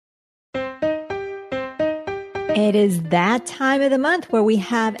It is that time of the month where we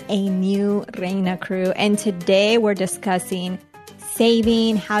have a new Reina crew. And today we're discussing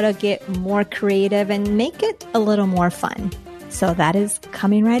saving, how to get more creative and make it a little more fun. So that is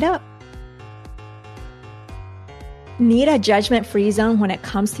coming right up. Need a judgment-free zone when it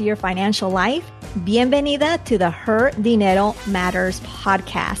comes to your financial life? Bienvenida to the Her Dinero Matters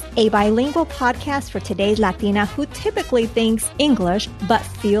podcast, a bilingual podcast for today's Latina who typically thinks English but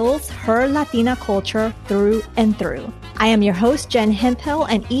feels her Latina culture through and through. I am your host, Jen Hemphill,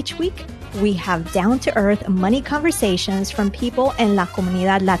 and each week we have down-to-earth money conversations from people in La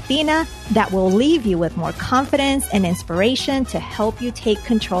Comunidad Latina that will leave you with more confidence and inspiration to help you take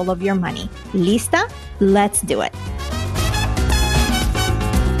control of your money. Lista? Let's do it.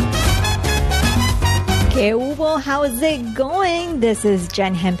 ¿Qué hubo? How is it going? This is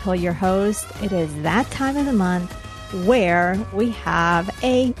Jen Hemphill, your host. It is that time of the month where we have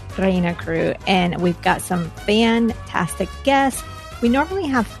a Reina crew and we've got some fantastic guests. We normally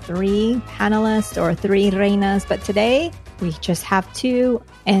have 3 panelists or 3 Reinas, but today we just have 2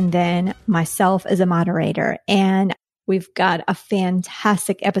 and then myself as a moderator. And we've got a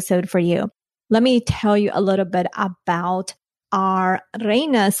fantastic episode for you. Let me tell you a little bit about our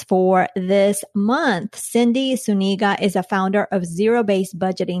Reinas for this month. Cindy Zuniga is a founder of Zero-Based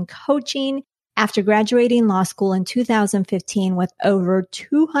Budgeting Coaching. After graduating law school in 2015 with over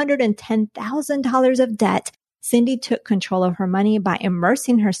 $210,000 of debt, Cindy took control of her money by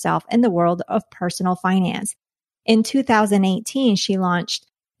immersing herself in the world of personal finance. In 2018, she launched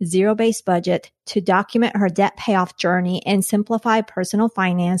Zero-Based Budget to document her debt payoff journey and simplify personal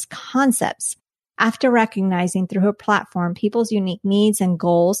finance concepts. After recognizing through her platform people's unique needs and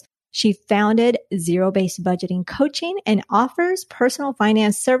goals, she founded Zero-Based Budgeting Coaching and offers personal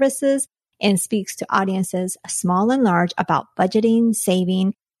finance services and speaks to audiences small and large about budgeting,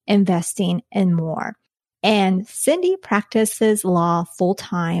 saving, investing, and more. And Cindy practices law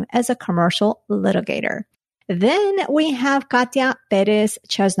full-time as a commercial litigator. Then we have Katia Perez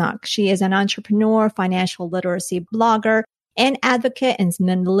Chesnock. She is an entrepreneur, financial literacy blogger, and advocate and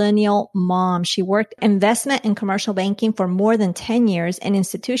millennial mom. She worked investment and commercial banking for more than 10 years in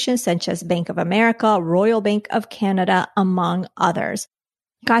institutions such as Bank of America, Royal Bank of Canada, among others.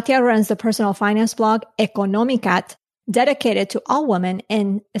 Katia runs the personal finance blog Economicat, dedicated to all women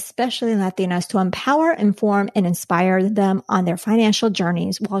and especially Latinas to empower, inform, and inspire them on their financial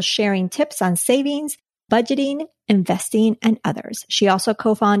journeys while sharing tips on savings, budgeting, investing, and others. She also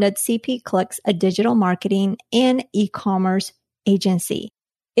co-founded CP Clicks, a digital marketing and e-commerce agency.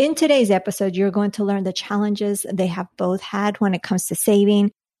 In today's episode, you're going to learn the challenges they have both had when it comes to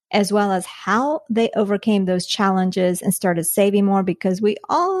saving, as well as how they overcame those challenges and started saving more, because we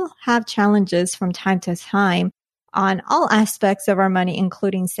all have challenges from time to time on all aspects of our money,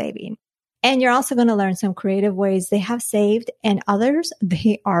 including saving. And you're also going to learn some creative ways they have saved and others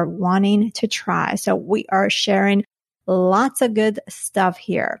they are wanting to try. So we are sharing lots of good stuff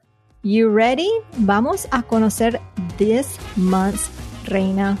here. You ready? Vamos a conocer this month's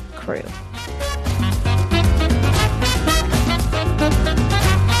Reina crew.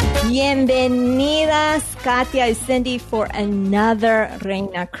 Bienvenidas, Katia and Cindy, for another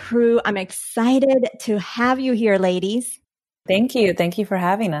Reina crew. I'm excited to have you here, ladies. Thank you. Thank you for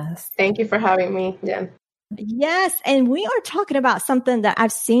having us. Thank you for having me, Jen. Yes. And we are talking about something that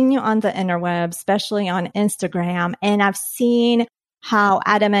I've seen you on the interweb, especially on Instagram. And I've seen how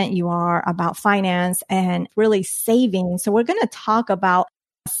adamant you are about finance and really saving. So we're going to talk about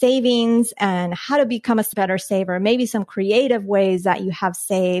savings and how to become a better saver, maybe some creative ways that you have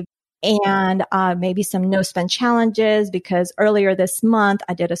saved, and maybe some no-spend challenges, because earlier this month,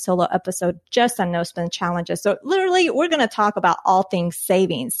 I did a solo episode just on no-spend challenges. So literally, we're going to talk about all things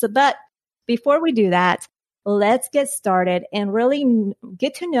savings. So, but before we do that, let's get started and really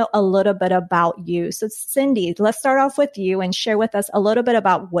get to know a little bit about you. So Cindy, let's start off with you and share with us a little bit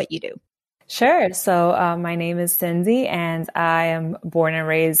about what you do. Sure. So my name is Cindy, and I am born and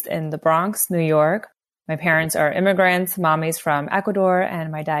raised in the Bronx, New York. My parents are immigrants. Mommy's from Ecuador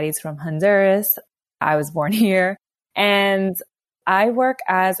and my daddy's from Honduras. I was born here. And I work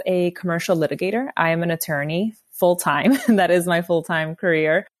as a commercial litigator. I am an attorney full-time. That is my full-time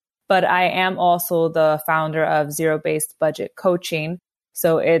career. But I am also the founder of Zero-Based Budget Coaching.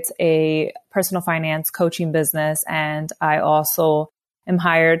 So it's a personal finance coaching business. And I also am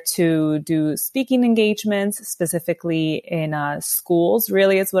hired to do speaking engagements, specifically in schools,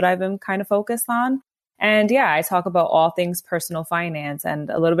 really is what I've been kind of focused on. And yeah, I talk about all things personal finance, and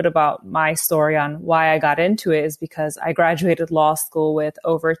a little bit about my story on why I got into it is because I graduated law school with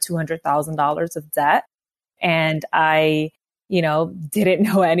over $200,000 of debt. And I, didn't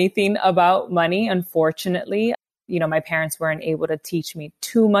know anything about money, unfortunately. my parents weren't able to teach me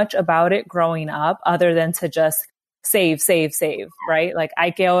too much about it growing up other than to just save, right? Like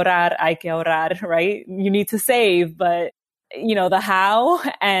hay que ahorrar, right? You need to save, but the how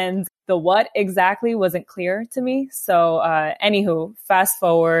and the what exactly wasn't clear to me. So, anywho, fast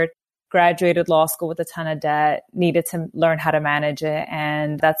forward, graduated law school with a ton of debt, needed to learn how to manage it.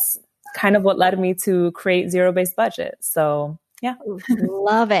 And that's kind of what led me to create Zero-Based Budget. So yeah.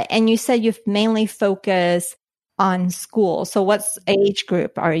 Love it. And you said you've mainly focused on school. So what's age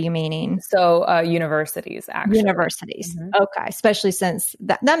group are you meaning? So universities, actually. Universities. Mm-hmm. Okay. Especially since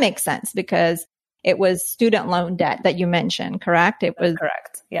that makes sense because it was student loan debt that you mentioned, correct? It was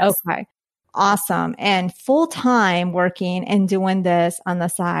correct. Yes. Okay. Awesome. And full time working and doing this on the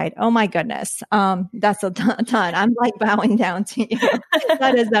side. Oh my goodness. That's a ton. I'm like bowing down to you.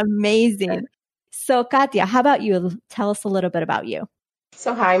 That is amazing. So Katia, how about you? Tell us a little bit about you.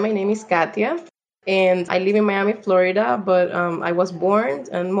 So hi, my name is Katia and I live in Miami, Florida, but I was born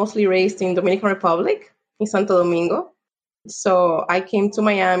and mostly raised in Dominican Republic in Santo Domingo. So I came to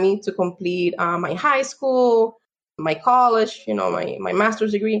Miami to complete my high school, my college, my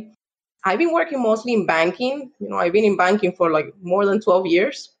master's degree. I've been working mostly in banking. I've been in banking for like more than 12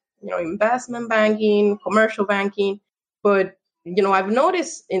 years, investment banking, commercial banking. But, I've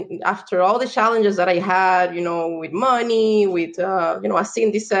noticed after all the challenges that I had, with money, with, as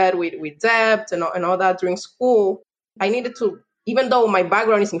Cindy said, with debt and all that during school, I needed to, even though my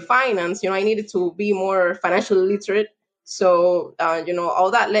background is in finance, I needed to be more financially literate. So,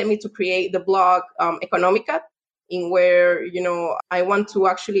 all that led me to create the blog Economica, in where, I want to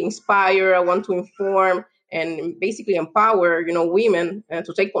actually inspire, I want to inform and basically empower, women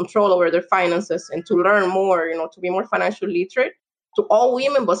to take control over their finances and to learn more, to be more financially literate to all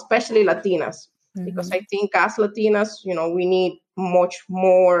women, but especially Latinas. Mm-hmm. Because I think as Latinas, we need much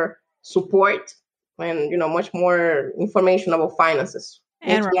more support and, much more information about finances.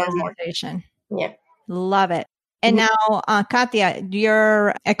 And representation. Yeah. Love it. And now, Katia,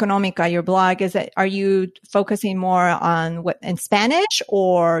 your Economica, your blog, are you focusing more on in Spanish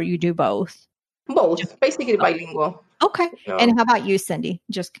or you do both? Both, basically bilingual. Okay. And how about you, Cindy?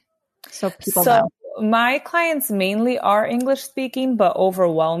 Just so people know. My clients mainly are English speaking, but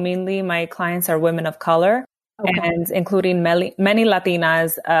overwhelmingly my clients are women of color. Okay. And including many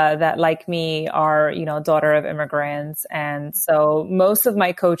Latinas that, like me, are, daughter of immigrants. And so most of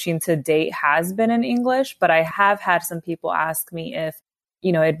my coaching to date has been in English, but I have had some people ask me if,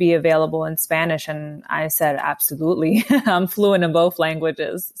 it'd be available in Spanish. And I said, absolutely. I'm fluent in both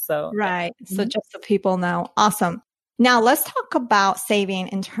languages. So right. Yeah. So just so people know. Awesome. Now let's talk about saving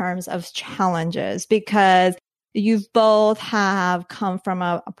in terms of challenges, because you both have come from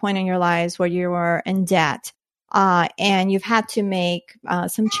a point in your lives where you were in debt. And you've had to make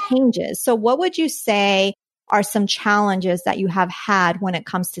some changes. So what would you say are some challenges that you have had when it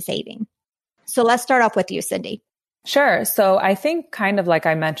comes to saving? So let's start off with you, Cindy. Sure. So I think kind of like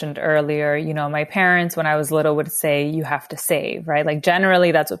I mentioned earlier, my parents, when I was little, would say, you have to save, right? Like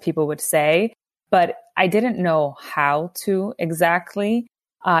generally that's what people would say, but I didn't know how to exactly.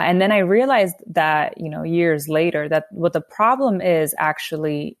 And then I realized that, years later, that what the problem is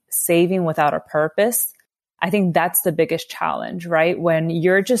actually saving without a purpose. I think that's the biggest challenge, right? When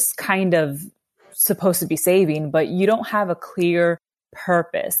you're just kind of supposed to be saving, but you don't have a clear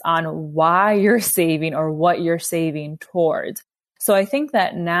purpose on why you're saving or what you're saving towards. So I think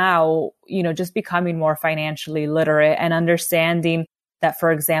that now, just becoming more financially literate and understanding that,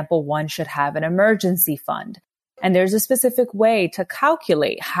 for example, one should have an emergency fund. And there's a specific way to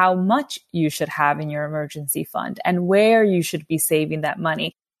calculate how much you should have in your emergency fund and where you should be saving that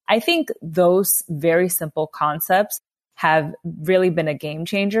money. I think those very simple concepts have really been a game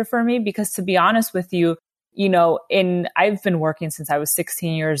changer for me because, to be honest with you, I've been working since I was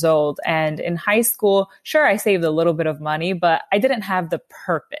 16 years old, and in high school, sure, I saved a little bit of money, but I didn't have the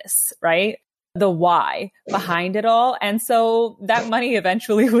purpose, right? The why behind it all. And so that money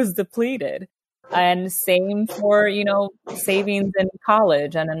eventually was depleted. And same for, savings in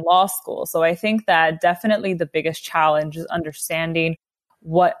college and in law school. So I think that definitely the biggest challenge is understanding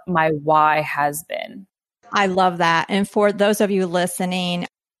what my why has been. I love that. And for those of you listening,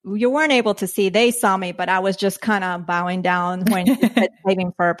 you weren't able to see, they saw me, but I was just kind of bowing down when you said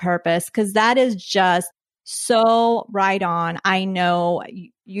saving for a purpose, because that is just so right on. I know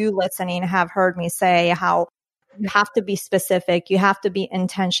you listening have heard me say how you have to be specific. You have to be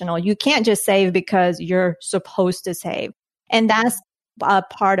intentional. You can't just save because you're supposed to save. And that's a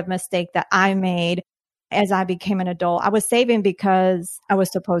part of mistake that I made as I became an adult. I was saving because I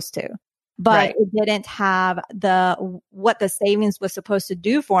was supposed to. but Right. it didn't have what the savings was supposed to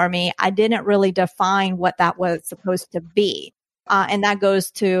do for me. I didn't really define what that was supposed to be. And that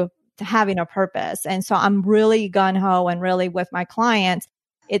goes to having a purpose. And so I'm really gun ho and really with my clients,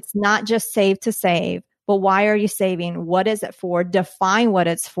 it's not just save to save, but why are you saving? What is it for? Define what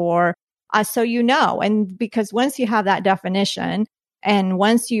it's for. So you know, and because once you have that definition and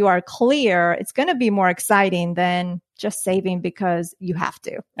once you are clear, it's going to be more exciting than just saving because you have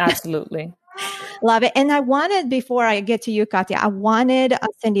to. Absolutely. Love it. And I wanted, before I get to you, Katya, I wanted,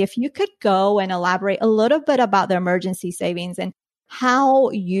 Cindy, if you could go and elaborate a little bit about the emergency savings and how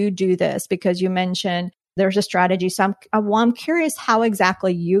you do this, because you mentioned there's a strategy. So I'm curious how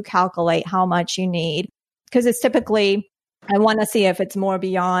exactly you calculate how much you need, because it's typically, I want to see if it's more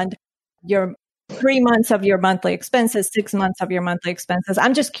beyond your 3 months of your monthly expenses, 6 months of your monthly expenses.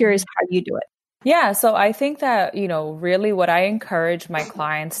 I'm just curious how you do it. Yeah. So I think that, really what I encourage my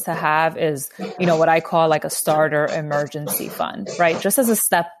clients to have is, what I call like a starter emergency fund, right? Just as a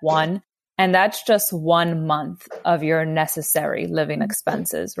step one. And that's just 1 month of your necessary living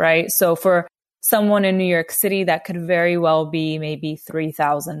expenses, right? So for someone in New York City, that could very well be maybe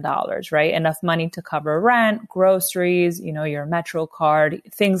 $3,000, right? Enough money to cover rent, groceries, your Metro card,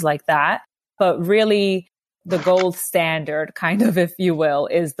 things like that. But really, the gold standard, kind of, if you will,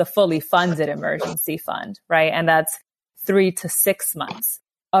 is the fully funded emergency fund, right? And that's 3 to 6 months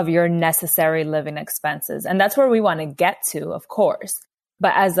of your necessary living expenses. And that's where we want to get to, of course.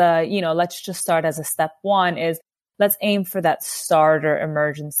 But as let's just start as a step one is let's aim for that starter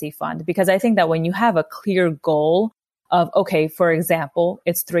emergency fund. Because I think that when you have a clear goal of, okay, for example,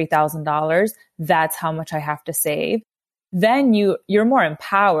 it's $3,000, that's how much I have to save, then you're more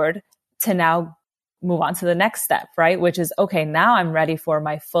empowered to now move on to the next step, right? Which is, okay, now I'm ready for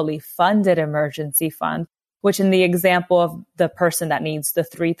my fully funded emergency fund, which in the example of the person that needs the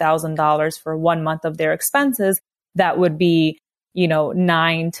 $3,000 for 1 month of their expenses, that would be,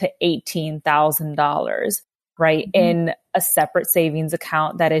 $9,000 to $18,000, right? Mm-hmm. In a separate savings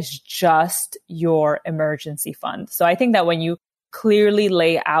account that is just your emergency fund. So I think that when you clearly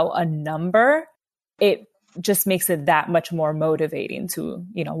lay out a number, it just makes it that much more motivating to,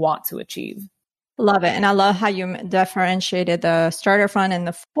 want to achieve. Love it. And I love how you differentiated the starter fund and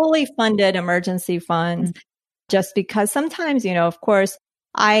the fully funded emergency funds, just because sometimes, of course,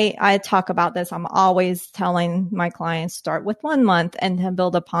 I talk about this. I'm always telling my clients start with 1 month and then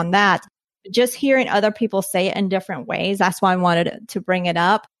build upon that. Just hearing other people say it in different ways. That's why I wanted to bring it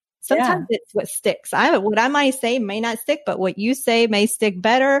up. Sometimes it's what sticks. What I might say may not stick, but what you say may stick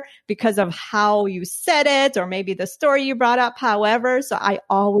better because of how you said it, or maybe the story you brought up, however. So I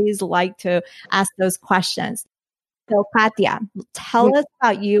always like to ask those questions. So Katya, tell us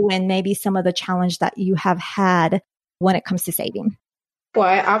about you and maybe some of the challenge that you have had when it comes to saving. Well,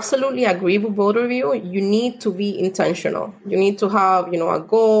 I absolutely agree with both of you. You need to be intentional. You need to have, a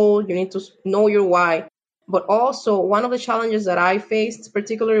goal. You need to know your why. But also, one of the challenges that I faced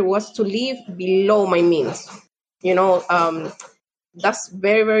particularly was to live below my means. That's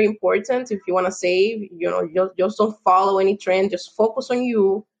very, very important if you want to save. Just don't follow any trend. Just focus on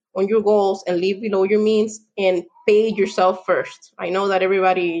you, on your goals, and live below your means and pay yourself first. I know that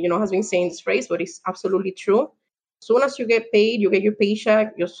everybody, has been saying this phrase, but it's absolutely true. As soon as you get paid, you get your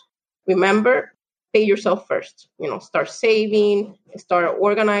paycheck, just remember, pay yourself first. Start saving, start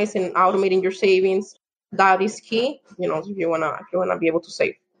organizing and automating your savings. That is key, if you wanna be able to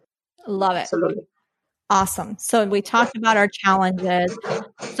save. Love it. Absolutely. Awesome. So we talked about our challenges.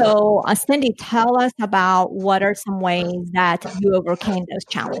 So Cindy, tell us about what are some ways that you overcame those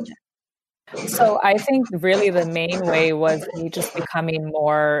challenges. So I think really the main way was me just becoming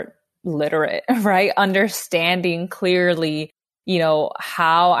more literate, right? Understanding clearly,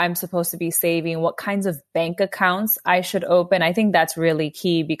 how I'm supposed to be saving, what kinds of bank accounts I should open. I think that's really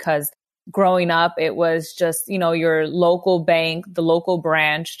key because growing up, it was just, your local bank, the local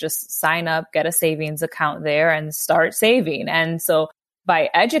branch, just sign up, get a savings account there and start saving. And so by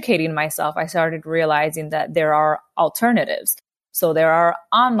educating myself, I started realizing that there are alternatives. So there are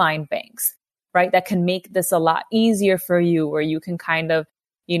online banks, right, that can make this a lot easier for you, where you can kind of,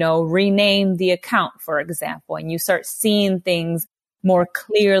 rename the account, for example, and you start seeing things more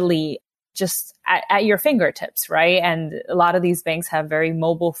clearly just at your fingertips, right? And a lot of these banks have very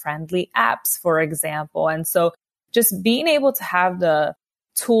mobile friendly apps, for example. And so just being able to have the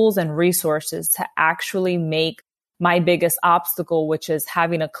tools and resources to actually make my biggest obstacle, which is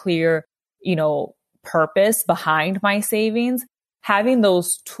having a clear, purpose behind my savings, having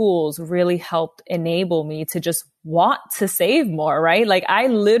those tools really helped enable me to just want to save more, right? Like I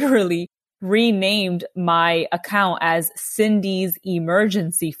literally renamed my account as Cindy's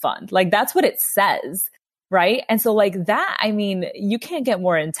emergency fund. Like that's what it says. Right. And so like that, I mean, you can't get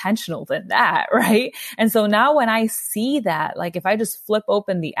more intentional than that. Right. And so now when I see that, like if I just flip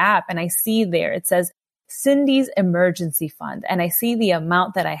open the app and I see there, it says Cindy's emergency fund and I see the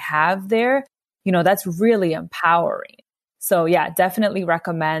amount that I have there, that's really empowering. So yeah, definitely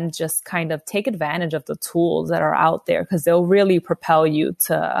recommend just kind of take advantage of the tools that are out there because they'll really propel you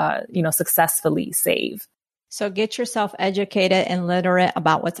to, successfully save. So get yourself educated and literate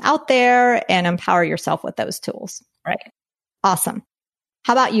about what's out there and empower yourself with those tools. Right. Awesome.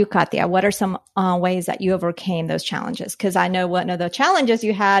 How about you, Katya? What are some ways that you overcame those challenges? Because I know one of the challenges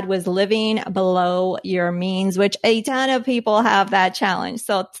you had was living below your means, which a ton of people have that challenge.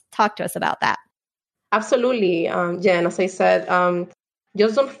 So talk to us about that. Absolutely, Jen. As I said,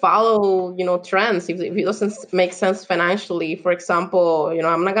 just don't follow, trends if it doesn't make sense financially. For example,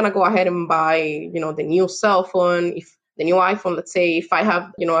 I'm not gonna go ahead and buy, the new cell phone, if the new iPhone, let's say, if I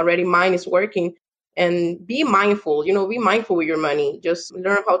have, already mine is working. And be mindful, be mindful with your money. Just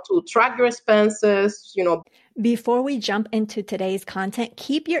learn how to track your expenses, Before we jump into today's content,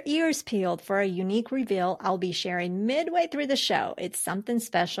 keep your ears peeled for a unique reveal I'll be sharing midway through the show. It's something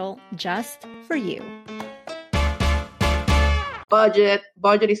special just for you. Budget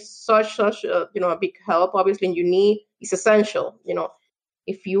is such a big help. Obviously, it's essential.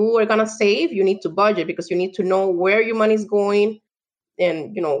 If you are gonna save, you need to budget because you need to know where your money is going.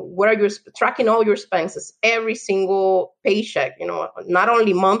 And, what are tracking all your expenses, every single paycheck, not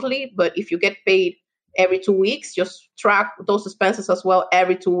only monthly, but if you get paid every 2 weeks, just track those expenses as well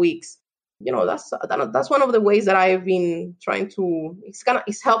every 2 weeks. That's one of the ways that I've been trying to,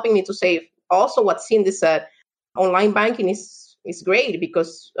 it's helping me to save. Also, what Cindy said, online banking is great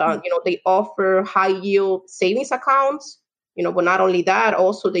because, they offer high yield savings accounts, but not only that,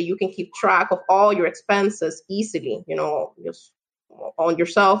 also that you can keep track of all your expenses easily, just on your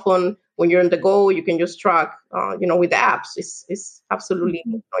cell phone. When you're on the go, you can just track, with the apps. It's absolutely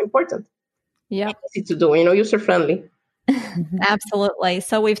important. Yeah, easy to do, user friendly. Absolutely.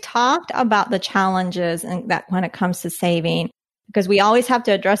 So we've talked about the challenges and that when it comes to saving, because we always have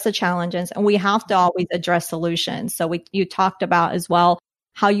to address the challenges and we have to always address solutions. So you talked about as well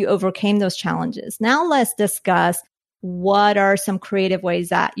how you overcame those challenges. Now let's discuss what are some creative ways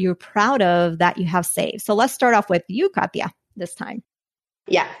that you're proud of that you have saved. So let's start off with you, Katya, this time.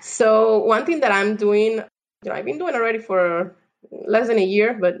 Yeah. So one thing that I'm doing, I've been doing already for less than a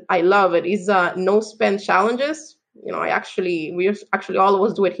year, but I love it, is no spend challenges. We actually all of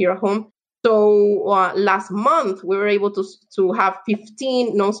us do it here at home. So last month we were able to have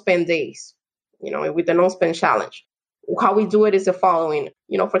 15 no spend days, with the no spend challenge. How we do it is the following.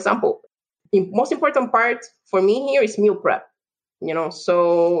 For example, the most important part for me here is meal prep.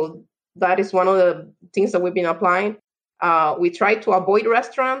 So that is one of the things that we've been applying. We try to avoid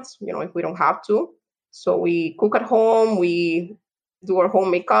restaurants, if we don't have to. So we cook at home, we do our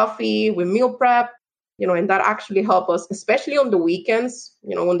homemade coffee, we meal prep, and that actually helps us, especially on the weekends.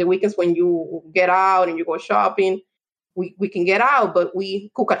 On the weekends when you get out and you go shopping, we can get out, but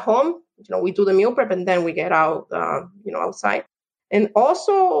we cook at home. We do the meal prep and then we get out, outside. And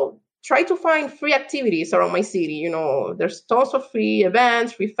also try to find free activities around my city. There's tons of free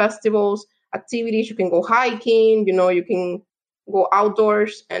events, free festivals, activities. You can go hiking, you can go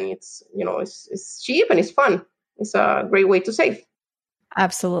outdoors, and it's cheap and it's fun. It's a great way to save.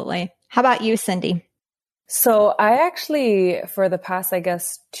 Absolutely. How about you, Cindy? So I actually, for the past, I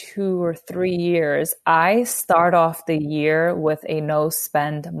guess, 2 or 3 years, I start off the year with a no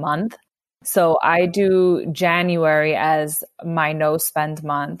spend month. So I do January as my no spend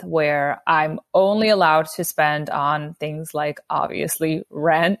month, where I'm only allowed to spend on things like obviously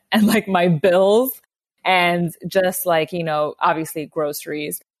rent and like my bills and just like, obviously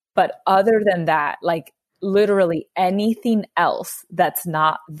groceries. But other than that, like literally anything else that's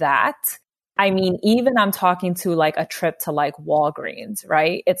not that. I mean, even I'm talking to like a trip to like Walgreens,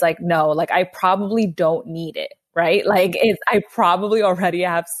 right? It's like, no, like I probably don't need it, right? Like I probably already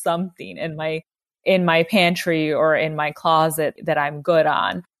have something in my pantry or in my closet that I'm good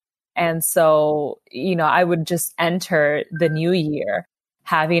on. And so, I would just enter the new year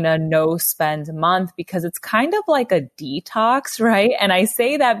having a no spend month because it's kind of like a detox, right? And I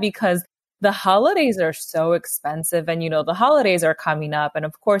say that because the holidays are so expensive and, the holidays are coming up. And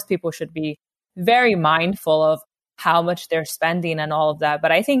of course, people should be very mindful of how much they're spending and all of that.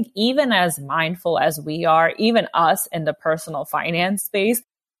 But I think even as mindful as we are, even us in the personal finance space,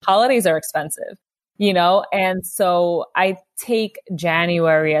 holidays are expensive, And so I take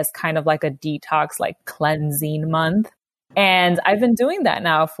January as kind of like a detox, like cleansing month. And I've been doing that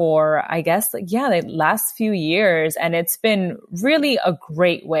now for, I guess, the last few years. And it's been really a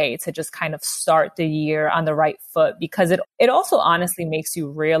great way to just kind of start the year on the right foot, because it also honestly makes you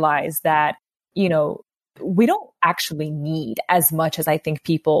realize that, we don't actually need as much as I think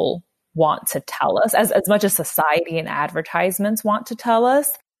people want to tell us, as much as society and advertisements want to tell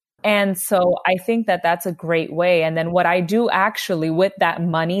us. And so I think that that's a great way. And then what I do actually with that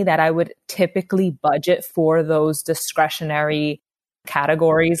money that I would typically budget for those discretionary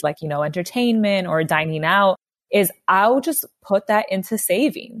categories like, entertainment or dining out, is I'll just put that into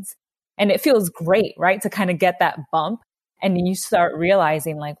savings. And it feels great, right? To kind of get that bump. And you start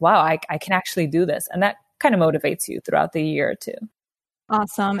realizing like, wow, I can actually do this. And that kind of motivates you throughout the year too.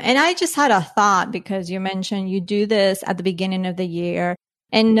 Awesome. And I just had a thought, because you mentioned you do this at the beginning of the year.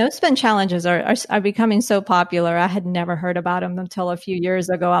 And no spend challenges are becoming so popular. I had never heard about them until a few years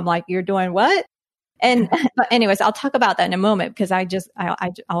ago. I'm like, you're doing what? And but anyways, I'll talk about that in a moment, because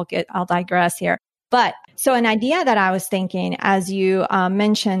I'll digress here. But so an idea that I was thinking, as you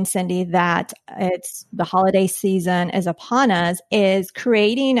mentioned, Cindy, that it's the holiday season is upon us, is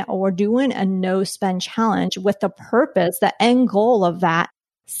creating or doing a no spend challenge with the purpose, the end goal of that,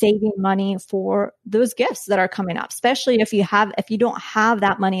 saving money for those gifts that are coming up. Especially if you don't have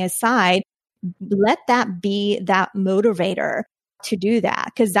that money aside, let that be that motivator to do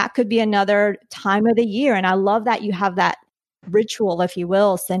that, because that could be another time of the year. And I love that you have that ritual, if you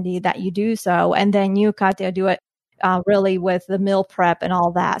will, Cindy, that you do so. And then you, Katya, do it really with the meal prep and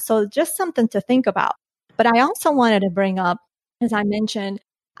all that. So just something to think about. But I also wanted to bring up, as I mentioned,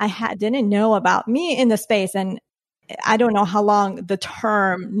 didn't know about me in the space, and I don't know how long the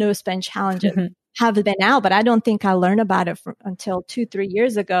term no spend challenges have been out, but I don't think I learned about it until 2-3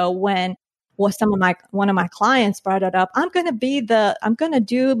 years ago, when one of my clients brought it up. I'm going to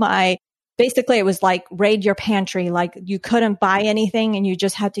do my, basically it was like raid your pantry. Like you couldn't buy anything and you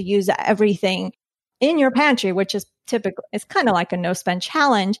just had to use everything in your pantry, which is typical. It's kind of like a no spend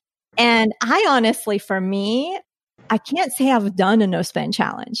challenge. And I honestly, for me, I can't say I've done a no spend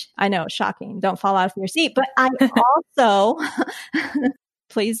challenge. I know, shocking. Don't fall out of your seat. But I also,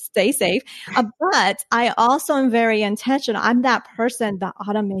 please stay safe. But I also am very intentional. I'm that person that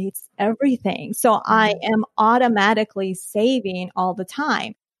automates everything. So I am automatically saving all the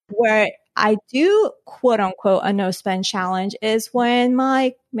time. Where I do, quote unquote, a no spend challenge is when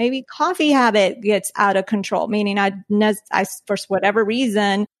my maybe coffee habit gets out of control, meaning I for whatever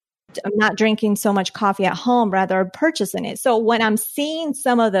reason, I'm not drinking so much coffee at home, rather purchasing it. So when I'm seeing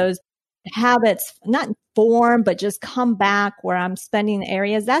some of those habits not form, but just come back where I'm spending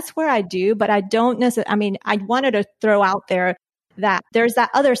areas, that's where I do. But I don't necessarily, I wanted to throw out there that there's that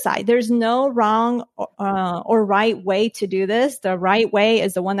other side. There's no wrong or right way to do this. The right way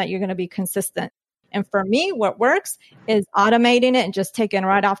is the one that you're going to be consistent. And for me, what works is automating it and just taking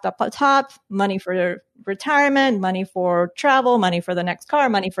right off the top, money for retirement, money for travel, money for the next car,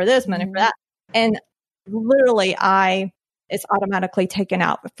 money for this, money for that. And literally it's automatically taken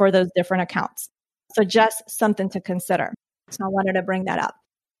out for those different accounts. So just something to consider. So I wanted to bring that up.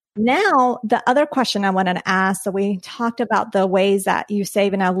 Now, the other question I wanted to ask, so we talked about the ways that you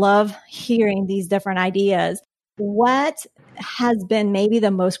save, and I love hearing these different ideas. What has been maybe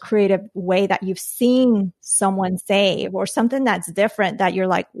the most creative way that you've seen someone save, or something that's different that you're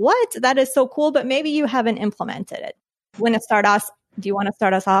like, what? That is so cool, but maybe you haven't implemented it. Do you want to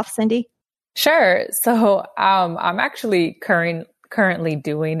start us off, Cindy? Sure. So I'm actually currently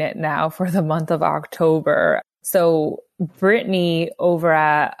doing it now for the month of October. So Brittany over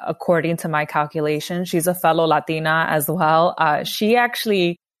at, according to my calculation, she's a fellow Latina as well. She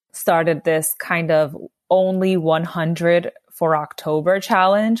actually started this kind of only 100 for October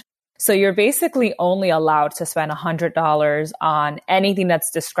challenge. So you're basically only allowed to spend $100 on anything that's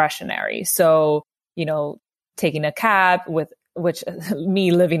discretionary. So, taking a cab, which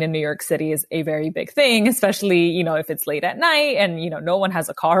me living in New York City is a very big thing, especially, if it's late at night and, no one has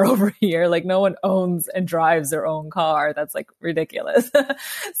a car over here, like no one owns and drives their own car. That's like ridiculous.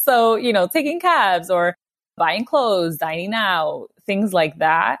 So, taking cabs or buying clothes, dining out, things like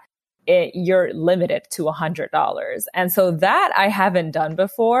that, you're limited to $100. And so that I haven't done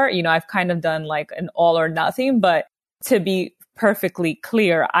before. I've kind of done like an all or nothing, but to be perfectly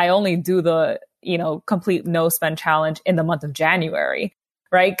clear, I only do the complete no spend challenge in the month of January,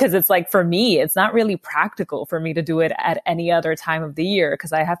 right? Because it's like, for me, it's not really practical for me to do it at any other time of the year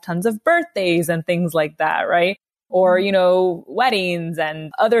because I have tons of birthdays and things like that, right? Or, weddings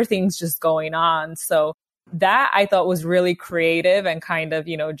and other things just going on. So that I thought was really creative and kind of,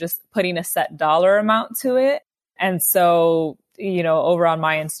 just putting a set dollar amount to it. And so over on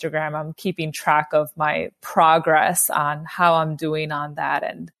my Instagram, I'm keeping track of my progress on how I'm doing on that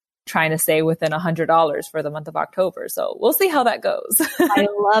and trying to stay within $100 for the month of October. So we'll see how that goes. I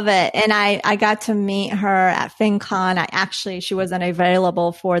love it. And I got to meet her at FinCon. She wasn't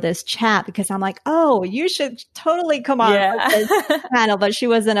available for this chat because I'm like, oh, you should totally come on this panel, but she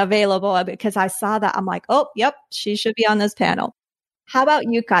wasn't available because I saw that. I'm like, oh, yep, she should be on this panel. How about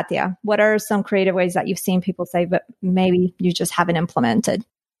you, Katya? What are some creative ways that you've seen people save, but maybe you just haven't implemented?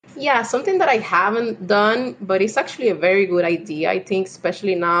 Yeah, something that I haven't done, but it's actually a very good idea. I think,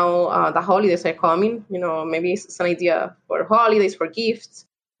 especially now the holidays are coming. Maybe it's an idea for holidays, for gifts.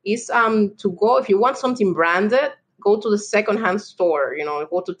 Is to go, if you want something branded, go to the secondhand store.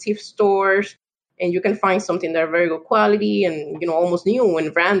 Go to thrift stores, and you can find something that are very good quality and almost new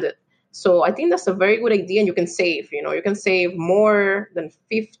and branded. So I think that's a very good idea, and you can save. You can save more than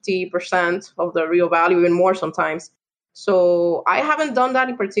 50% of the real value, even more sometimes. So I haven't done that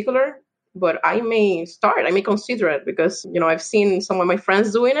in particular, but I may start. I may consider it because, I've seen some of my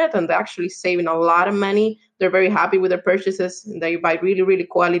friends doing it and they're actually saving a lot of money. They're very happy with their purchases and they buy really, really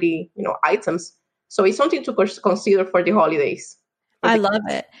quality, items. So it's something to consider for the holidays. I love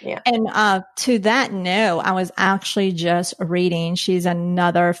it. Yeah. And to that note, I was actually just reading, she's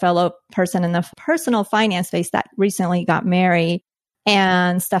another fellow person in the personal finance space that recently got married,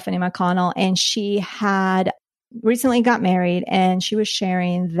 and Stephanie McConnell, and she had recently got married, and she was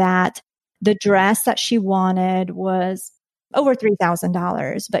sharing that the dress that she wanted was over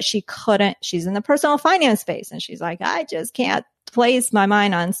 $3,000, but she couldn't, she's in the personal finance space. And she's like, I just can't place my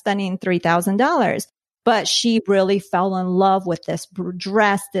mind on spending $3,000. But she really fell in love with this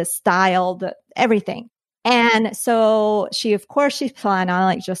dress, this style, everything. And so she's planning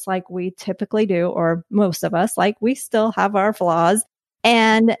on just like we typically do, or most of us, we still have our flaws.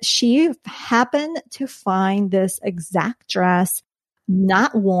 And she happened to find this exact dress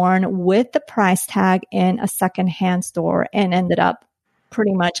not worn with the price tag in a secondhand store and ended up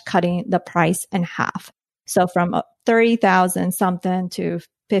pretty much cutting the price in half. So from 30,000 something to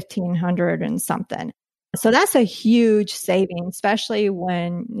 1,500 and something. So that's a huge saving, especially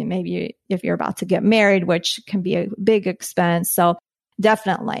when maybe if you're about to get married, which can be a big expense. So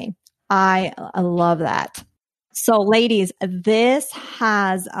definitely, I love that. So ladies, this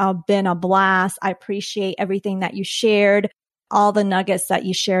has been a blast. I appreciate everything that you shared, all the nuggets that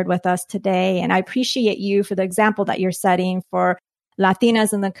you shared with us today. And I appreciate you for the example that you're setting for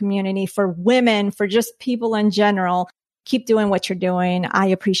Latinas in the community, for women, for just people in general. Keep doing what you're doing. I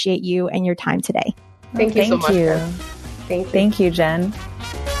appreciate you and your time today. Thank you so much. Thank you. Thank you, Jen.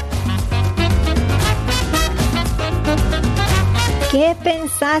 ¿Qué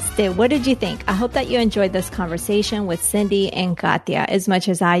pensaste? What did you think? I hope that you enjoyed this conversation with Cindy and Katya as much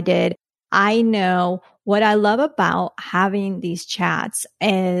as I did. I know what I love about having these chats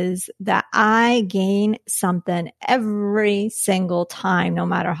is that I gain something every single time, no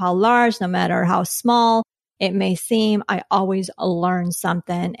matter how large, no matter how small it may seem. I always learn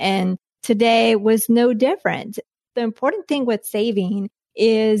something. And today was no different. The important thing with saving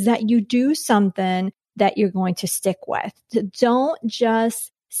is that you do something that you're going to stick with. Don't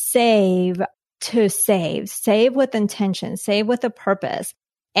just save to save. Save with intention, save with a purpose,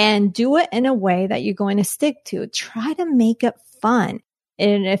 and do it in a way that you're going to stick to. Try to make it fun.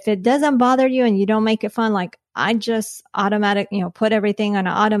 And if it doesn't bother you and you don't make it fun, like I just put everything on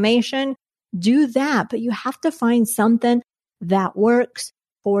automation, do that. But you have to find something that works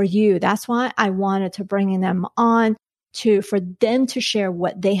for you. That's why I wanted to bring them on for them to share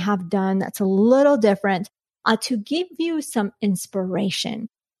what they have done that's a little different, to give you some inspiration.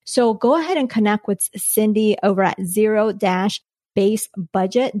 So go ahead and connect with Cindy over at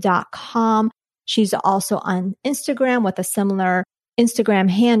zero-basebudget.com. She's also on Instagram with a similar Instagram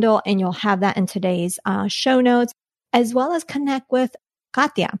handle, and you'll have that in today's show notes, as well as connect with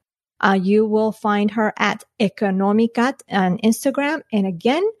Katya. You will find her at Economicat on Instagram. And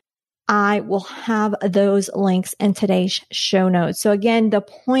again, I will have those links in today's show notes. So again, the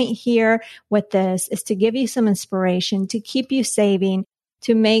point here with this is to give you some inspiration, to keep you saving,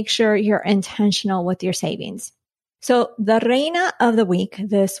 to make sure you're intentional with your savings. So the Reina of the Week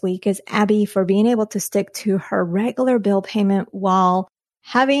this week is Abby for being able to stick to her regular bill payment while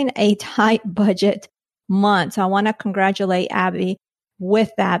having a tight budget month. So I want to congratulate Abby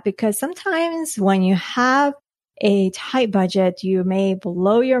with that, because sometimes when you have a tight budget, you may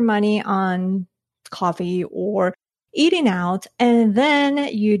blow your money on coffee or eating out, and then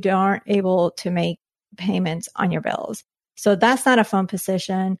you aren't able to make payments on your bills. So that's not a fun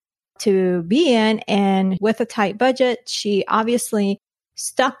position to be in. And with a tight budget, she obviously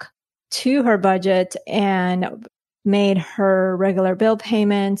stuck to her budget and made her regular bill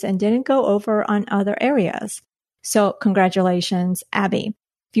payments, and didn't go over on other areas. So congratulations, Abby.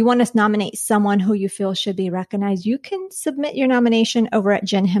 If you want to nominate someone who you feel should be recognized, you can submit your nomination over at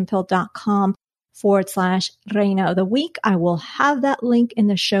jenhemphill.com/Reina of the Week. I will have that link in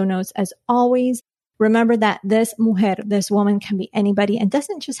the show notes as always. Remember that this woman can be anybody and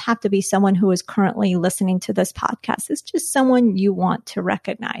doesn't just have to be someone who is currently listening to this podcast. It's just someone you want to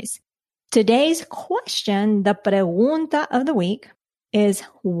recognize. Today's question, the pregunta of the week, is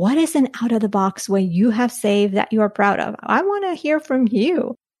what is an out-of-the-box way you have saved that you are proud of? I want to hear from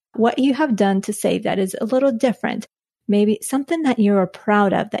you what you have done to save that is a little different. Maybe something that you are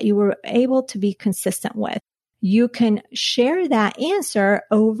proud of, that you were able to be consistent with. You can share that answer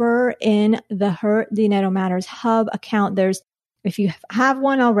over in the Her Dinero Matters Hub account. If you have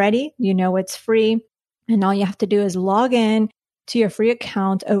one already, you know it's free. And all you have to do is log in to your free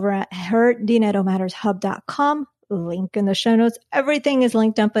account over at herdineromattershub.com. Link in the show notes. Everything is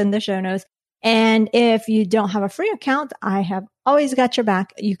linked up in the show notes. And if you don't have a free account, I have always got your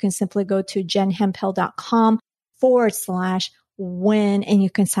back. You can simply go to jenhemphill.com/win and you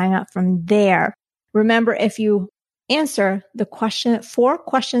can sign up from there. Remember, if you answer the 4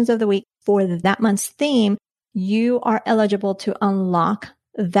 questions of the week for that month's theme, you are eligible to unlock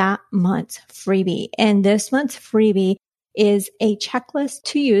that month's freebie. And this month's freebie is a checklist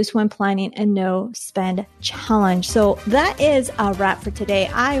to use when planning a no spend challenge. So that is a wrap for today.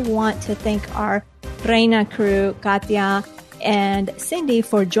 I want to thank our Reina crew, Katia and Cindy,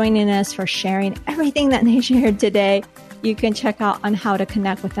 for joining us, for sharing everything that they shared today. You can check out on how to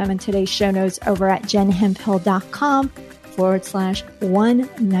connect with them in today's show notes over at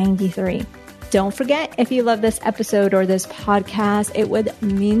jenhemphill.com/193. Don't forget, if you love this episode or this podcast, it would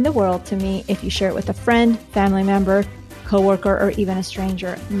mean the world to me if you share it with a friend, family member, coworker, or even a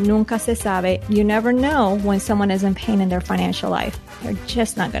stranger. Nunca se sabe. You never know when someone is in pain in their financial life. They're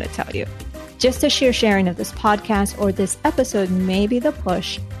just not going to tell you. Just a sheer sharing of this podcast or this episode may be the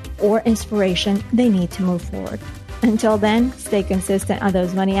push or inspiration they need to move forward. Until then, stay consistent on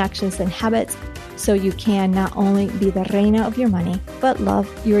those money actions and habits so you can not only be the reina of your money, but love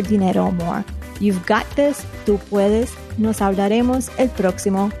your dinero more. You've got this. Tú puedes. Nos hablaremos el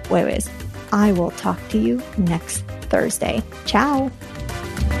próximo jueves. I will talk to you next Thursday. Ciao.